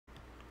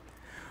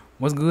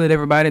What's good,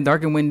 everybody?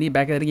 Dark and Windy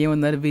back at it again with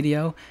another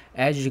video.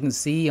 As you can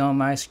see on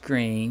my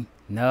screen,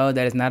 no,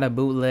 that is not a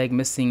bootleg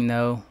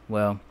MISSINGNO.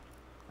 Well,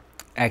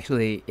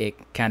 actually,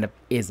 it kind of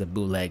is a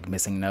bootleg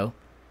MISSINGNO.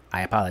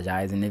 I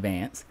apologize in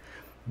advance.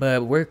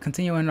 But we're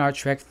continuing our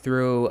trek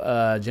through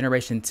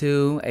Generation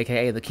 2,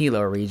 aka the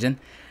Qiloh region.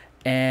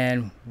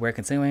 And we're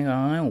continuing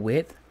on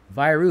with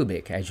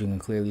Vyrubic, as you can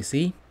clearly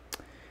see.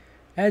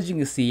 As you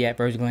can see at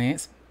first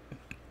glance,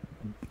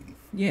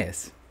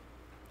 yes,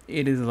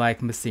 it is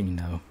like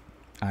MISSINGNO.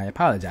 I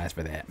apologize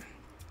for that.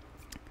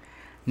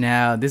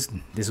 Now this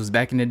was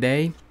back in the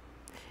day.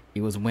 It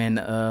was when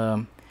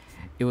I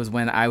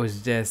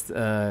was just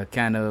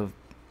kind of,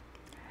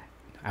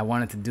 I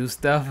wanted to do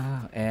stuff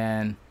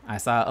and I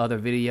saw other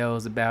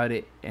videos about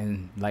it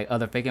and like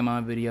other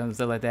Pokémon videos and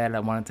stuff like that. I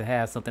wanted to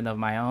have something of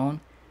my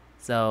own.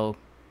 So,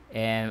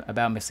 and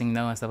about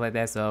MISSINGNO and stuff like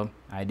that. So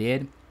I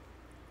did.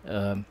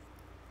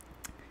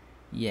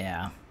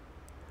 Yeah,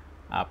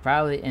 I'll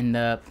probably end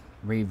up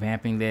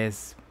revamping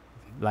this.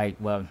 Like,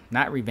 well,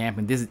 not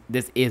revamping,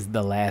 this is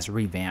the last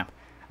revamp.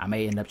 I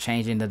may end up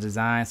changing the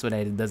design so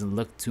that it doesn't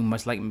look too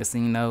much like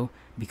MISSINGNO,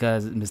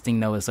 because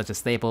MISSINGNO is such a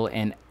staple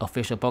and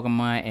official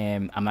Pokemon,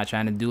 and I'm not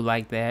trying to do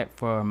like that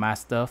for my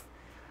stuff.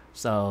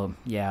 So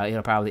yeah,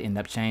 it'll probably end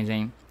up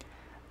changing.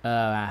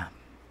 The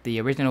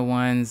original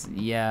ones,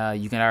 yeah,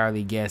 you can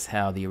already guess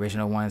how the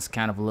original ones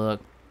kind of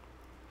look.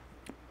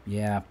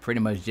 Yeah,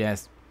 pretty much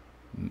just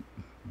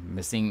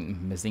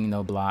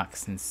MISSINGNO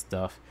blocks and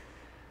stuff.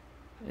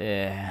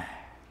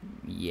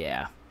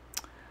 Yeah,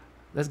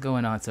 let's go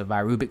on to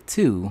Vyrubic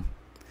 2,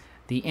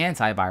 the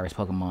antivirus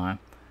Pokemon.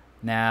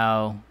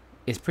 Now,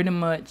 it's pretty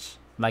much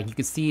like, you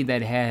can see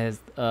that it has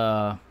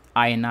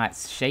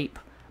Ionite's shape.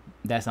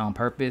 That's on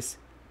purpose,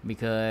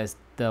 because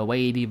the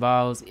way it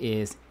evolves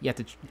is you have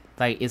to,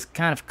 like, it's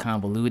kind of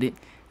convoluted.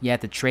 You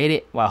have to trade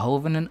it while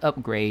holding an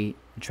upgrade,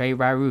 trade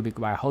Vyrubic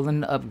while holding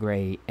an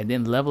upgrade, and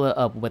then level it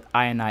up with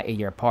Ionite in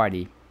your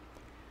party.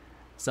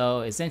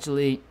 So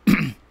essentially,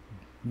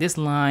 this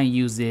line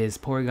uses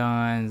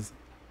Porygon's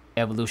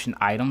evolution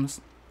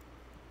items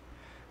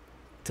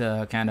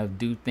to kind of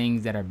do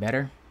things that are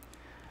better.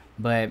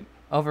 But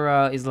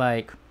overall, it's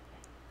like,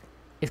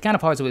 it's kind of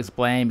hard to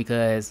explain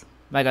because,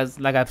 like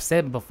I've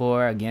said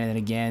before, again and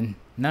again,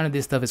 none of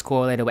this stuff is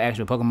correlated with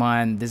actual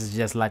Pokemon. This is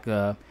just like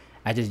I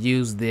just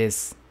use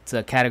this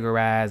to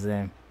categorize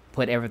and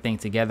put everything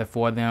together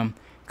for them,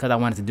 because I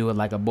wanted to do it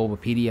like a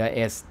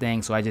Bulbapedia-esque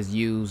thing. So I just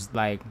used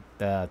like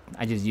the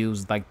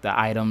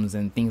items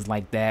and things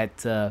like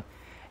that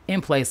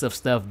in place of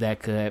stuff that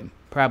could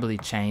probably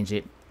change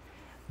it.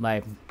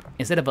 Like,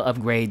 instead of an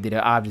upgrade,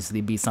 it'll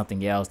obviously be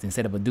something else.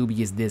 Instead of a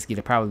dubious disc,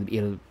 it'll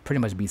pretty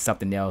much be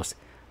something else.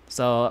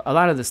 So a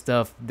lot of the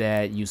stuff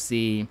that you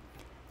see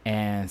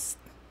and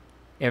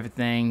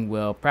everything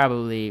will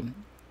probably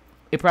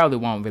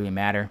won't really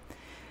matter.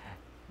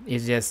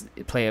 It's just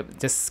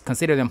just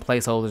consider them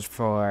placeholders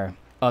for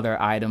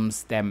other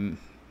items that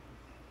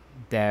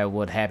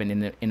would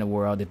happen in the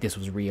world if this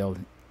was real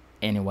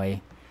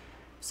anyway.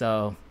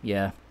 So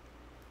yeah.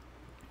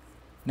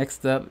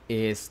 Next up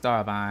is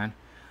Starvine.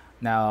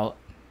 Now,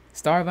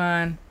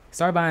 Starvine,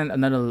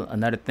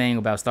 another thing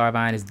about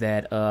Starvine is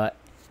that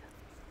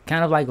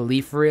kind of like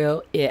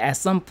Leafrill, at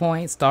some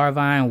point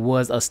Starvine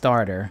was a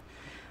starter.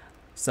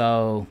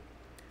 So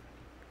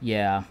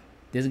yeah,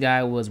 this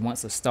guy was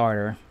once a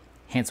starter,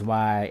 hence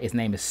why its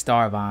name is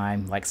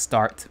Starvine, like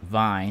start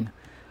vine.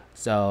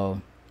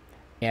 So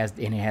and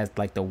it has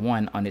like the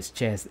 1 on its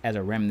chest as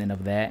a remnant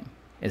of that.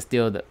 It's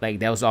still like,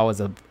 that was always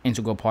an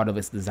integral part of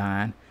its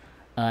design.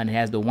 And it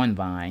has the 1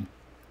 vine,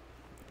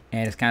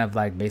 and it's kind of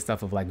like based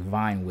off of like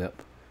Vine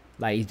Whip.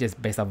 Like, it's just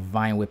based off of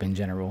Vine Whip in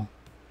general.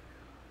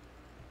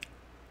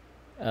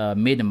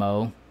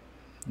 Midmo,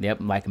 yep,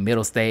 like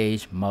middle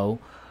stage Mo.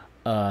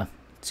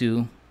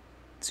 2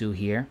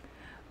 here,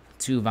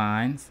 2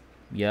 vines,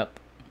 yep,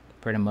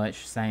 pretty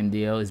much same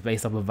deal. It's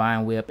based off of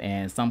Vine Whip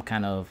and some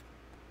kind of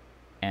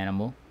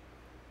animal,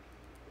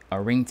 a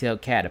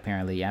ring-tailed cat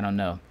apparently. I don't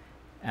know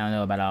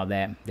about all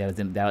that.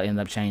 That'll end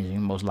up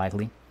changing most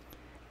likely.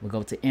 We'll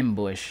go to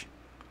Ambush.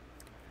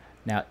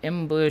 Now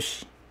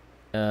Ambush,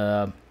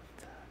 the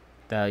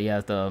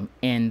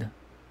end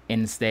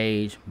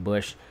stage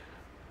bush,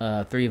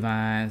 3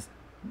 vines.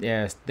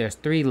 There's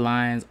 3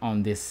 lines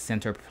on this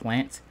center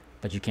plant,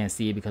 but you can't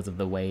see it because of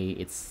the way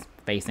it's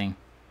facing.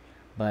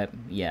 But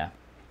yeah,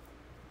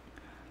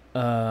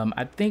 I'm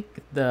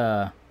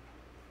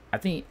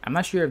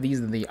not sure if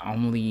these are the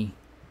only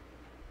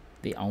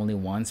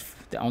ones,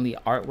 the only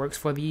artworks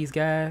for these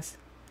guys,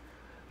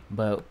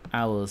 but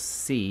I will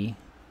see.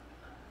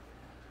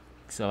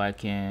 So I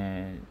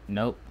can,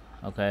 nope,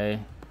 okay,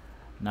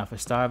 not for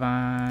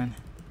Starvine,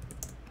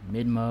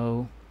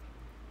 Midmo,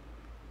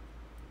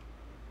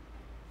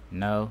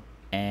 no,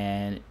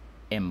 and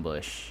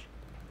Ambush.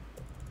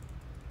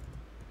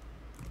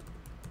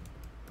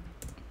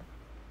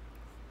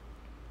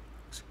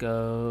 Let's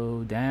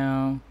go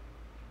down.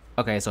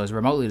 Okay, so it's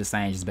remotely the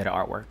same, just better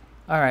artwork.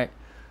 All right,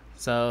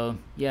 so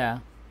yeah,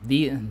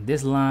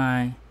 this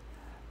line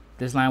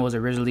was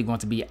originally going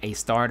to be a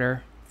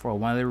starter for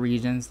one of the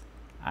regions.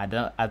 I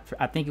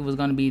think it was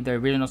gonna be the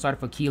original starter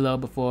for Qiloh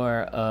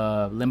before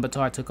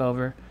Limbatar took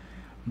over.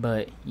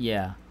 But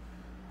yeah.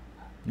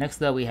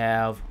 Next up we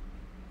have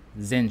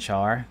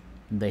Zenchar,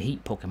 the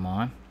Heat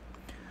Pokemon.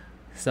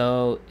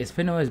 So it's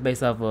pretty much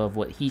based off of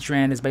what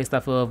Heatran is based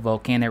off of,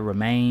 volcanic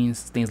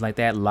remains, things like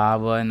that,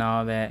 lava and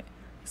all that.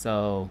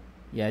 So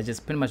yeah, it's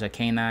just pretty much a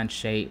canine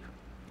shape,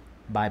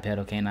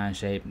 bipedal canine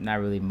shape. Not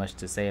really much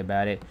to say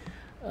about it.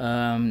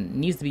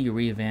 Needs to be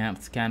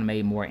revamped, kind of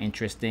made more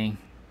interesting,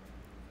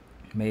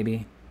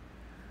 maybe.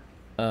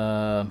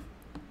 The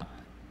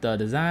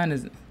design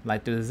is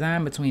like the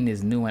design between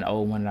this new and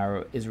old one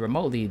is they're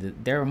remotely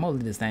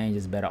the same,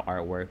 just better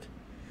artwork.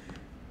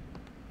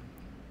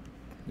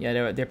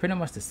 Yeah, they're pretty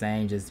much the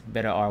same, just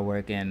better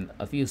artwork and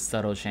a few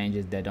subtle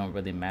changes that don't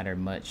really matter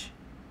much.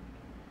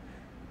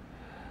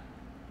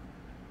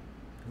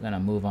 We're gonna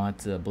move on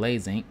to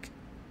Blazink.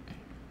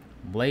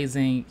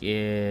 Blazink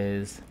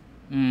is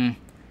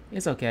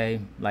it's okay.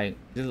 Like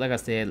just like I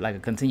said, like a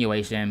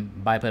continuation,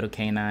 bipedal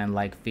canine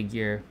like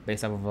figure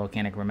based off of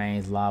volcanic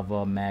remains,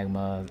 lava,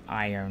 magma,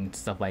 iron,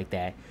 stuff like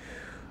that.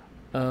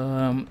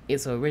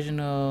 It's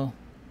original.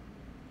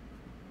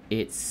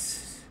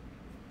 It's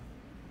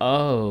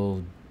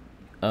oh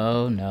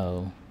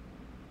no.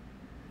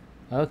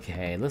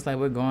 Okay, looks like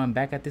we're going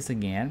back at this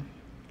again.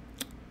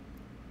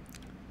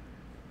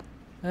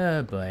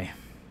 Oh boy.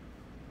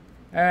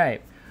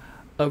 Alright.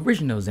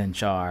 Original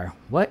Zenchar.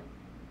 What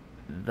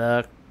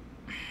the...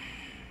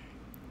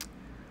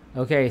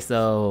 Okay,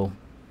 so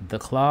the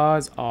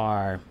claws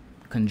are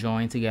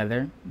conjoined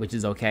together, which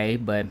is okay,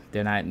 but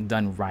they're not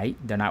done right.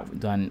 They're not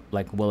done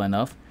like well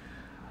enough.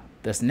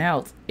 The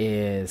snout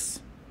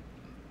is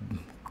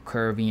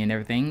curvy and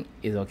everything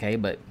is okay,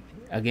 but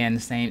again,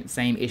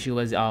 same issue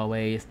as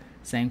always.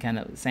 Same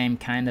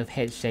kind of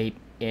head shape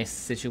ish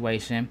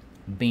situation,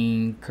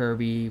 being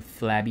curvy,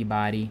 flabby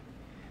body.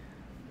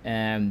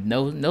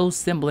 No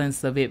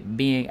semblance of it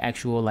being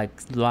actual like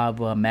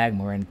lava,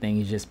 magma or anything.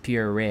 It's just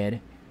pure red,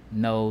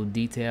 no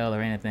detail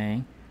or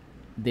anything.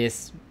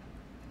 This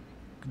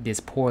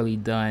poorly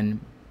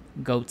done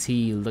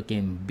goatee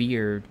looking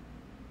beard,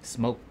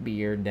 smoke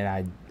beard that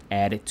I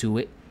added to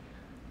it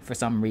for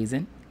some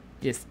reason.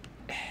 Just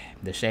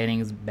the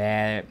shading's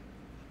bad,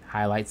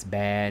 highlights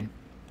bad.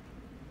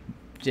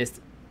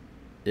 Just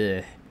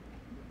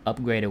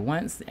upgraded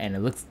once and it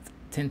looks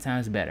 10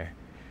 times better.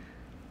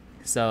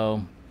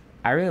 So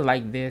I really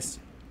like this.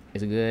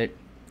 It's good.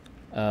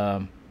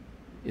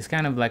 It's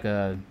kind of like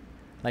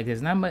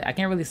there's not much I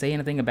can't really say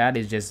anything about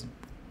it. It's just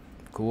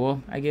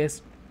cool, I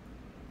guess.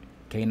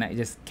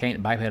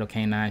 Bipedal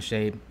canine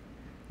shape.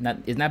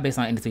 It's not based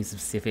on anything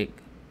specific,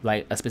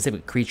 like a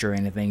specific creature or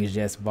anything. It's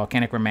just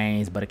volcanic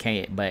remains, but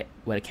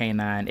with a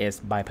canine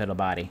is bipedal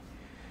body.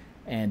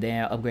 And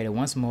then I upgraded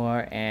once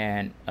more,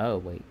 and oh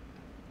wait,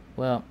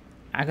 well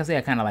I can say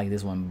I kind of like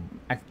this one.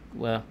 I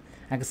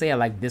can say I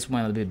like this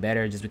one a little bit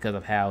better just because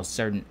of how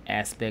certain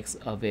aspects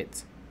of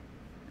it,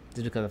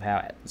 just because of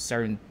how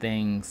certain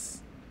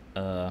things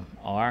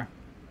are.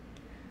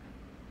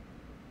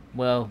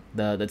 Well,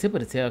 the tip of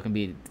the tail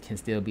can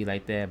still be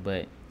like that,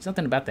 but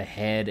something about the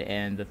head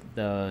and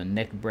the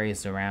neck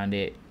brace around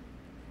it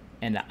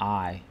and the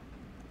eye.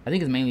 I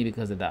think it's mainly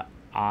because of the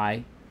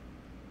eye.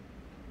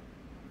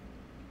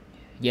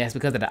 Yeah, it's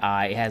because of the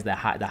eye. It has the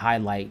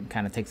highlight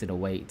kind of takes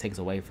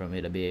away from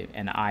it a bit,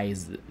 and the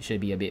eyes should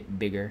be a bit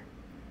bigger.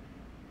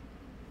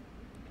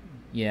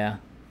 Yeah.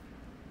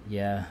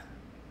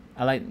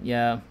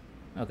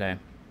 Okay.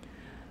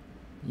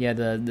 Yeah,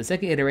 the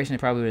second iteration is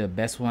probably the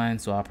best one,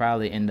 so I'll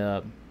probably end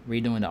up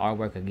redoing the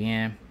artwork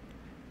again.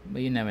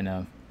 But you never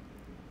know.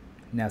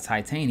 Now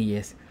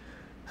Titanius.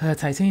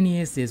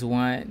 Titanius is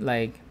one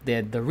like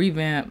the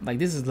revamp, like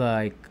this is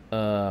like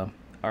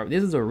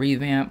this is a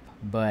revamp,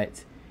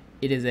 but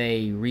it is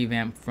a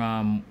revamp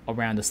from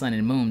around the Sun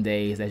and Moon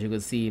days, as you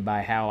can see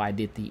by how I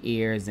did the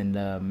ears and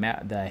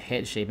the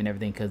head shape and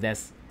everything,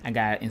 because I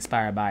got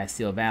inspired by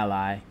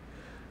Silvally.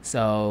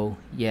 So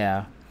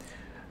yeah,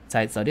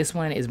 so this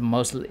one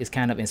is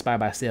kind of inspired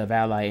by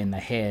Silvally in the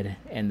head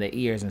and the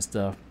ears and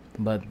stuff.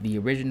 But the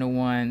original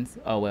ones,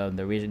 oh well,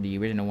 the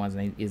original ones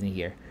isn't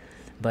here.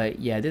 But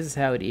yeah, this is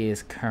how it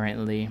is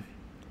currently.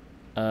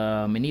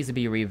 It needs to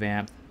be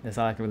revamped. That's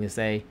all I can really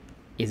say.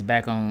 It's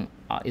back on.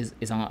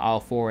 It's on all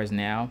fours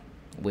now,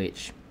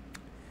 which,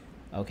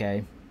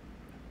 okay,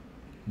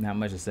 not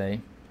much to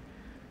say.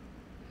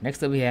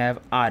 Next up we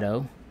have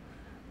Otto,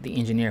 the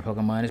engineer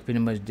Pokemon. It's pretty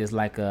much just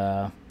like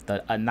a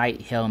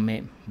knight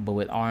helmet, but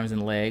with arms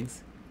and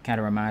legs. Kind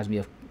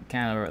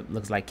of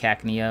looks like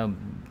Cacnea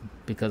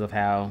because of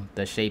how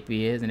the shape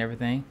is and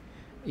everything.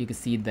 You can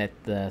see that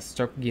the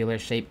circular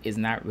shape is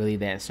not really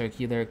that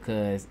circular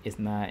because it's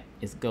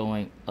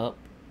going up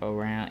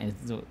around,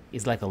 and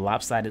it's like a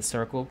lopsided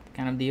circle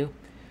kind of deal.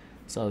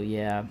 So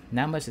yeah,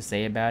 not much to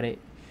say about it.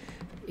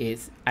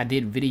 I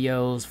did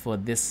videos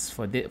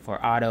for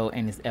Otto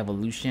and its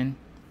evolution,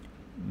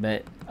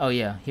 but oh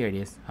yeah, here it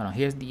is. Hold on,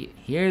 here's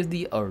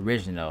the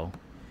original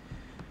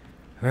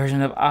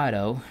version of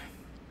Otto,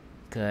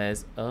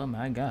 because oh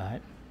my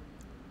god,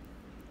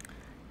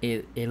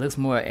 It looks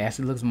more,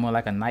 actually looks more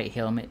like a knight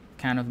helmet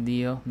kind of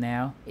deal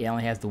now. It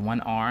only has the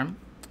one arm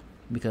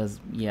because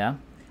yeah,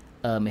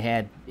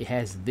 it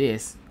has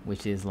this,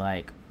 which is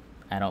like,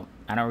 I don't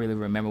really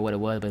remember what it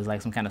was, but it's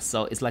like some kind of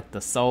soul. It's like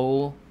the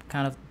soul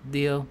kind of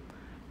deal.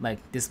 Like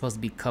this is supposed to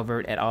be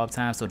covered at all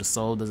times so the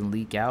soul doesn't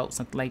leak out,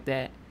 something like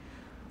that.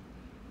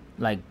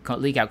 Like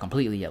leak out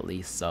completely at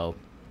least. So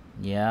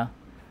yeah.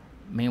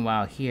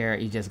 Meanwhile here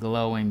it's just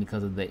glowing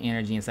because of the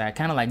energy inside,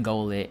 kind of like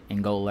Golett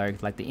and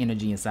Golurk. Like the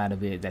energy inside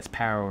of it that's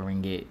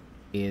powering it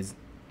is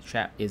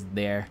trap is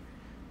there.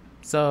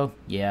 So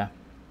yeah.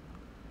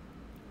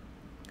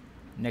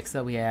 Next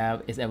up we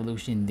have its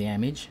evolution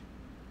damage.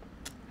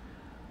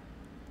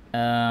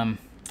 Kind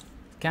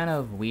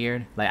of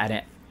weird.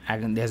 Like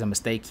there's a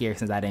mistake here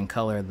since I didn't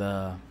color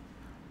the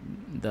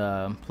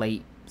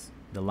plates,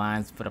 the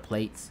lines for the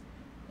plates,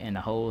 and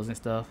the holes and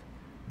stuff.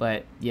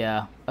 But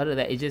yeah, other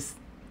than that,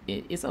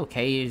 it's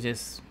okay. It's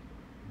just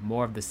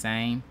more of the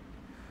same,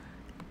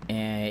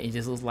 and it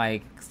just looks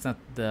like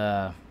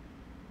there's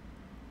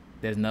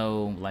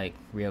no like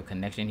real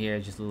connection here.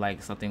 It just looks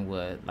like something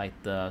with like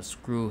the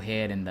screw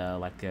head and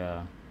the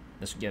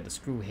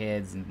screw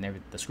heads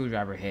and the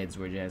screwdriver heads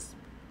were just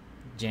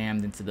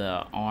jammed into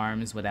the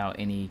arms without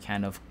any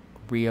kind of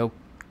real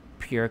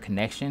pure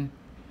connection.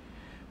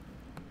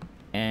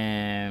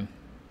 And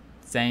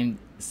same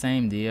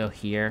deal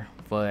here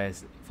for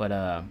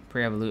the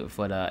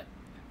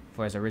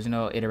for its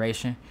original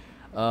iteration.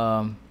 They're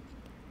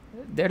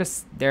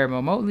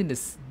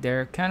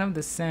kind of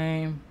the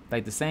same,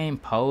 like the same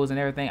pose and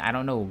everything. I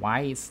don't know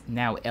why it's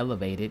now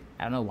elevated.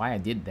 I don't know why I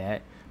did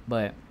that,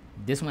 but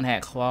this one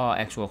had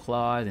actual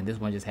claws, and this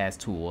one just has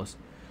tools.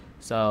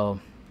 So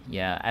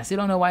yeah, I still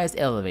don't know why it's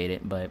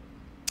elevated, but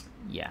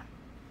yeah.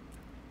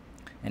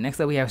 And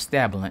next up we have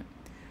Stabulant.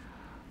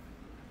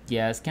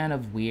 Yeah, it's kind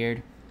of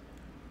weird.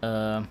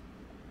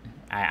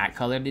 I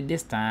colored it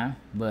this time,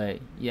 but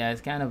yeah,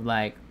 it's kind of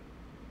like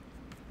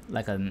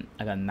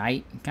a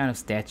knight kind of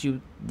statue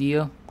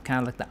deal, kind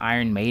of like the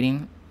Iron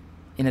Maiden,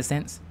 in a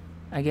sense,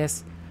 I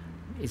guess.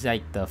 It's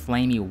like the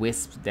flamey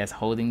wisp that's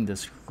holding the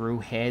screw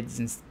heads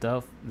and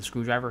stuff, the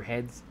screwdriver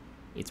heads.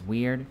 It's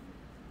weird.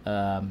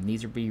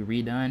 Needs to be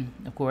redone,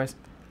 of course.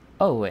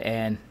 Oh,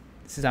 and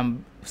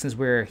since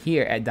we're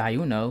here at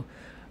Dayuno,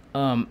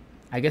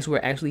 I guess we're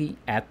actually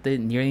at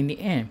nearing the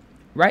end,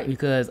 right?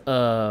 Because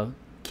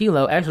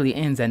Qiloh actually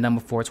ends at number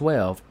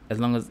 412, as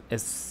long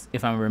as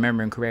if I'm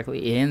remembering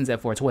correctly, it ends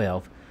at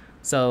 412.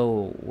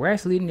 So we're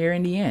actually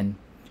nearing the end.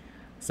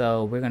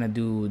 So we're gonna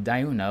do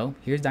Dayuno.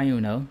 Here's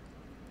Dayuno.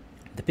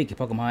 The picky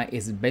Pokemon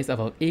is based off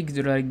of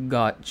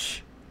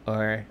Yggdragosh,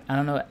 or I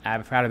don't know, I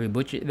probably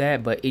butchered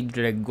that, but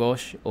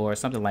Yggdragosh or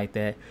something like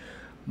that.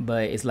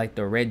 But it's like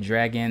the red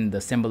dragon,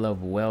 the symbol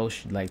of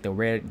Welsh, like the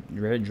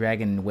red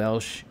dragon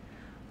Welsh.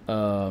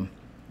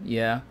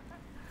 Yeah,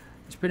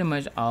 it's pretty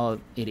much all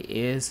it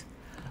is.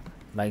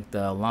 Like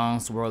the long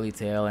swirly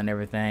tail and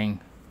everything.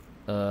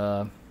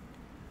 The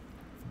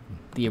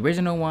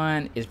original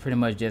one is pretty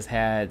much just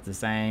had the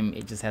same.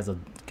 It just has a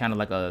kind of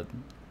like a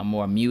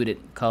more muted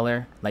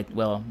color, like,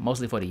 well,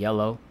 mostly for the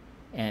yellow,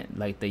 and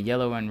like the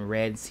yellow and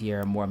reds here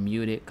are more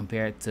muted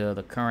compared to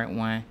the current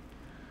one.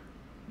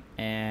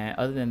 And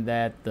other than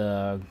that,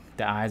 the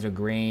eyes are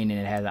green and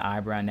it has an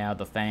eyebrow now.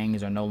 The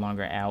fangs are no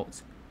longer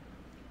out.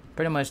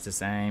 Pretty much the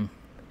same,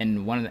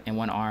 and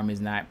one arm is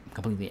not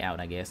completely out,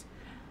 I guess.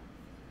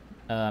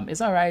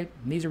 It's all right.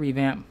 Needs a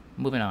revamp.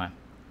 Moving on.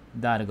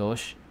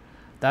 Datagosh.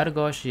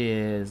 Datagosh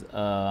is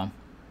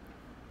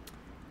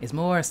it's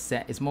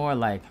more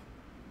like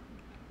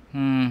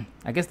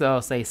I guess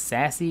they'll say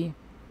sassy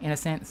in a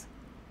sense.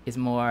 It's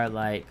more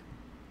like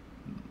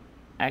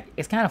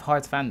it's kind of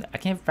hard to find. I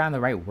can't find the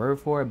right word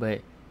for it,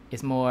 but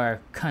it's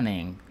more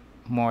cunning,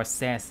 more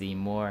sassy,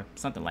 more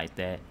something like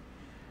that.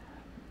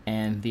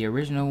 And the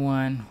original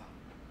one,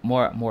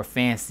 more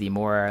fancy,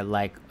 more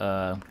like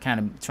kind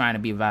of trying to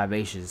be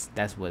vivacious.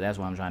 That's what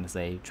I'm trying to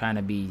say. Trying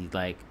to be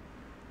like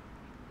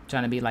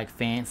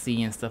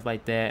fancy and stuff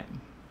like that.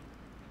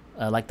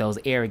 Like those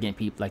arrogant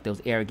people, like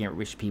those arrogant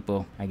rich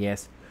people, I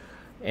guess.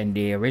 And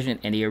the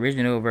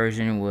original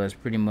version was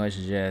pretty much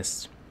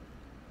just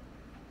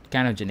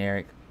kind of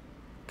generic,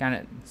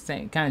 kind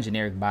of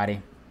generic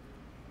body.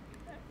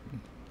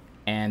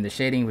 And the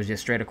shading was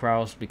just straight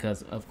across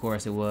because of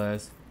course it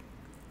was.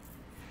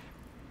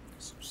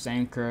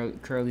 Same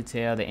curly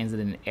tail that ends in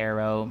an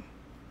arrow.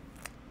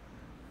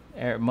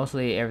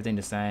 Mostly everything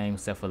the same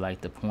except for like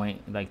the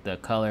point, like the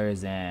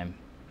colors and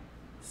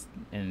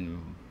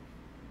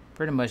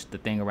pretty much the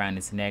thing around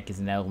its neck is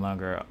no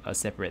longer a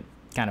separate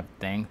kind of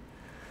thing.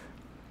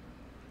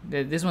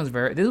 This one's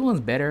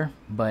better,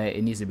 but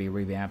it needs to be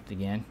revamped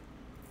again.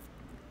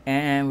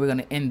 And we're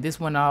gonna end this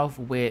one off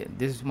with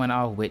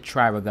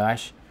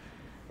Tribogosh.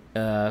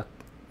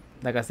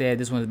 Like I said,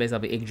 this one's based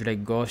off of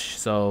Yggdragosh,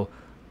 so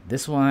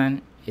this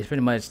one is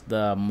pretty much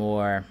the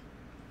more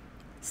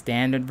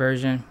standard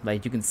version.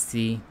 Like you can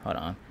see, hold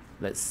on,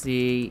 let's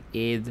see,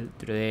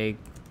 Yggdragosh,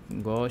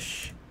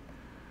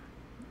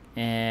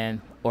 and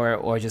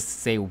or just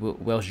say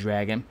Welsh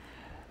Dragon.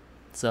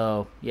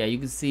 So yeah, you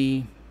can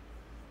see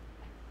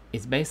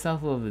it's based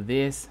off of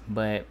this,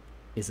 but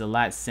it's a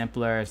lot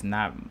simpler. It's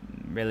not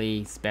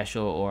really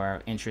special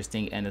or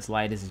interesting in the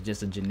slightest. It's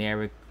just a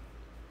generic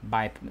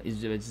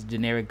it's a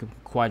generic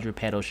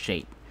quadrupedal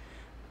shape,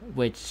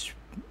 which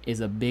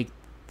is a big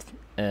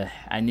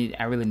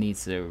I really need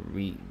to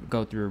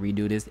go through and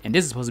redo this, and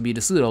this is supposed to be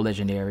the pseudo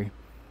legendary.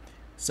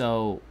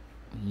 So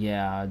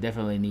yeah, I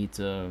definitely need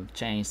to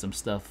change some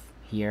stuff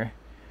here.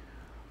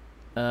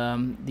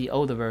 The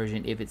older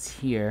version, if it's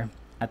here,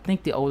 I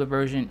think the older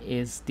version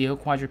is still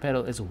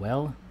quadrupedal as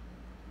well.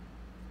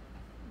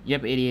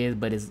 Yep, it is,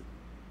 but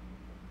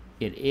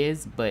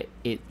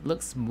it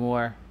looks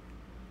more.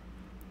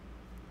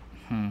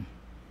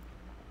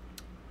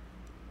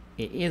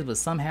 It is, but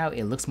somehow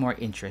it looks more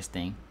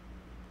interesting.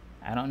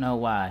 I don't know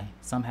why.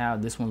 Somehow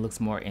this one looks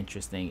more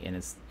interesting, and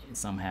it's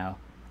somehow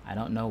I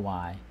don't know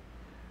why.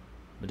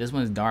 But this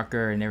one's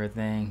darker and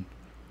everything.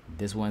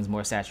 This one's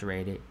more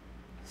saturated.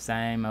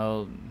 Same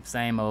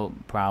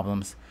old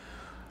problems.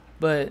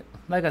 But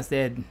like I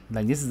said,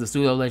 like this is the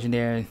pseudo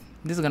legendary.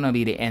 This is gonna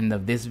be the end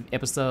of this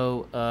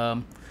episode.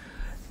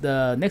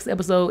 The next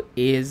episode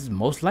is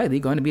most likely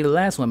going to be the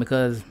last one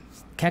because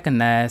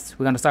Kakanaz.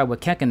 We're gonna start with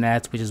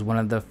Kakanaz, which is one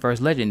of the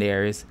first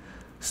legendaries.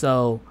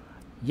 So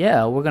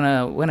yeah, we're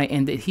gonna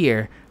end it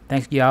here.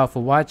 Thanks y'all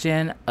for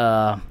watching.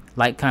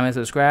 Like, comment,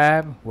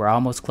 subscribe. We're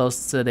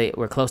close to the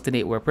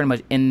we're pretty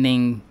much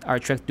ending our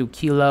trek through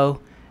Qiloh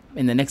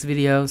in the next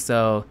video.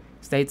 So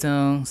stay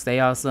tuned, stay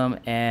awesome,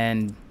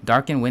 and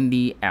Dark and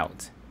Windy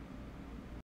out.